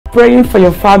Praying for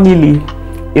your family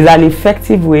is an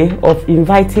effective way of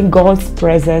inviting God's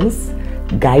presence,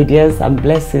 guidance and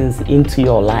blessings into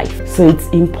your life. So it's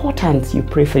important you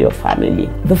pray for your family.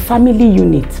 The family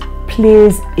unit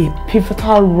plays a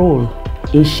pivotal role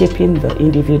in shaping the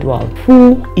individual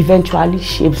who eventually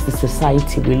shapes the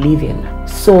society we live in.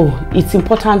 So it's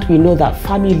important we know that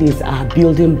families are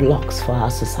building blocks for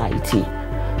our society.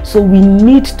 So we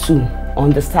need to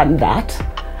understand that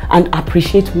and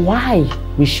appreciate why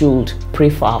we should pray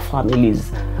for our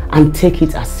families and take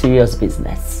it as serious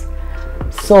business.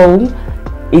 So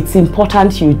it's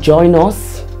important you join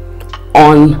us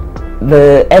on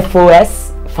the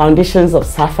FOS Foundations of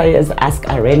Sapphire's Ask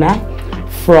Arena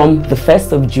from the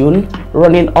 1st of June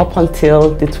running up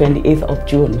until the 28th of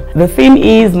June. The theme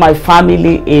is My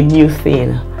Family, a New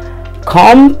Thing.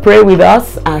 Come pray with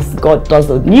us as God does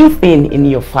a new thing in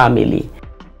your family.